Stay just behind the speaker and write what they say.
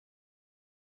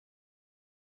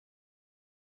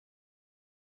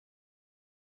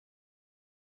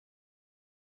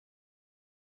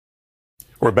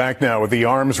We're back now with the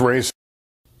arms race.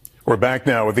 We're back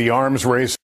now with the arms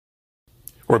race.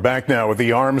 We're back now with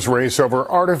the arms race over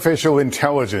artificial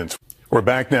intelligence. We're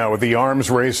back now with the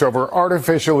arms race over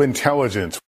artificial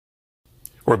intelligence.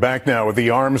 We're back now with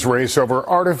the arms race over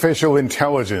artificial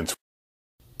intelligence.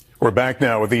 We're back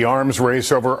now with the arms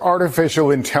race over artificial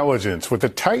intelligence, with the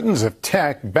titans of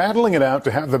tech battling it out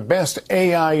to have the best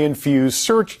AI-infused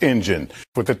search engine.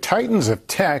 With the titans of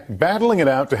tech battling it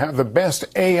out to have the best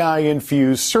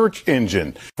AI-infused search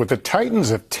engine. With the titans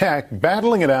of tech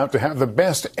battling it out to have the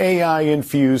best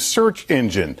AI-infused search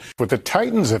engine. With the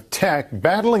titans of tech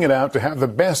battling it out to have the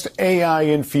best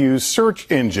AI-infused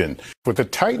search engine. With the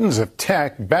titans of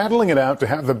tech battling it out to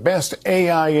have the best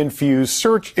AI-infused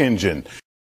search engine.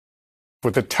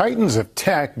 With the titans of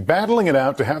tech battling it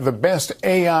out to have the best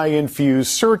AI-infused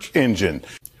search engine.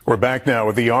 We're back now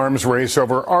with the arms race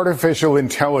over artificial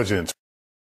intelligence.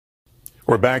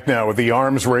 We're back now with the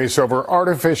arms race over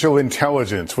artificial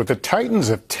intelligence, with the titans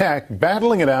of tech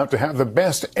battling it out to have the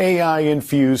best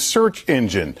AI-infused search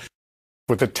engine.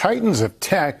 With the titans of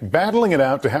tech battling it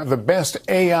out to have the best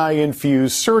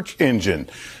AI-infused search engine.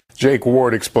 Jake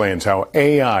Ward explains how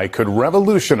AI could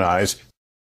revolutionize.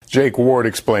 Jake Ward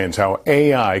explains how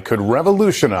AI could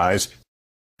revolutionize.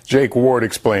 Jake Ward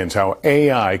explains how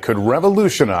AI could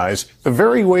revolutionize the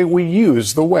very way we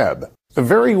use the web. The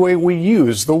very way we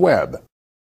use the web.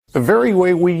 The very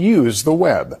way we use the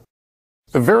web.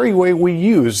 The very way we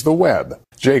use the web.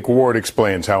 Jake Ward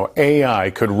explains how AI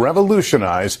could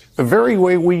revolutionize the very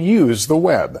way we use the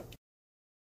web.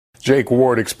 Jake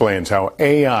Ward explains how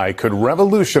AI could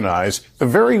revolutionize the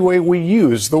very way we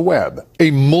use the web.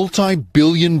 A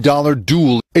multi-billion-dollar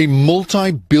duel. A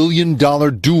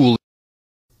multi-billion-dollar duel.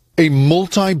 A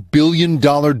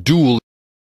multi-billion-dollar duel.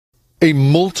 A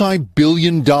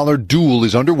multi-billion-dollar duel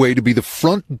is underway to be the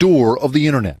front door of the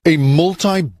Internet. A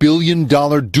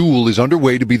multi-billion-dollar duel is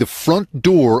underway to be the front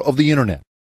door of the Internet.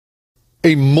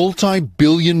 A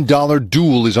multi-billion-dollar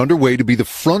duel is underway to be the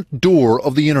front door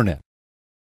of the Internet.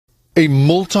 A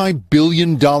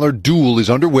multi-billion-dollar duel is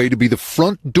underway to be the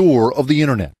front door of the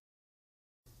Internet.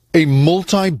 A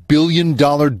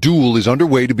multi-billion-dollar duel is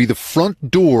underway to be the front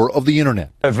door of the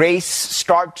Internet. A race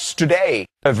starts today.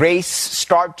 A race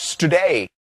starts today.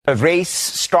 A race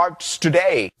starts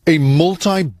today. A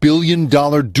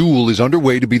multi-billion-dollar duel is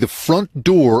underway to be the front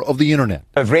door of the Internet.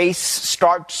 A race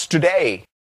starts today.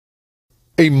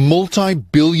 A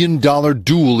multi-billion-dollar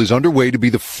duel is underway to be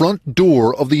the front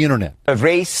door of the Internet. A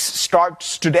race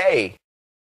starts today.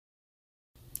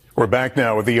 We're back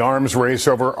now with the arms race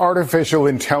over artificial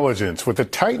intelligence, with the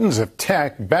titans of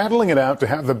tech battling it out to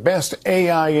have the best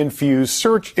AI-infused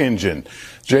search engine.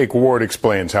 Jake Ward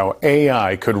explains how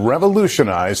AI could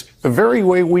revolutionize the very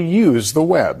way we use the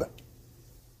web.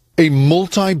 A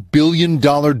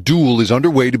multi-billion-dollar duel is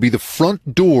underway to be the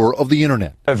front door of the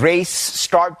Internet. A race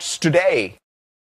starts today.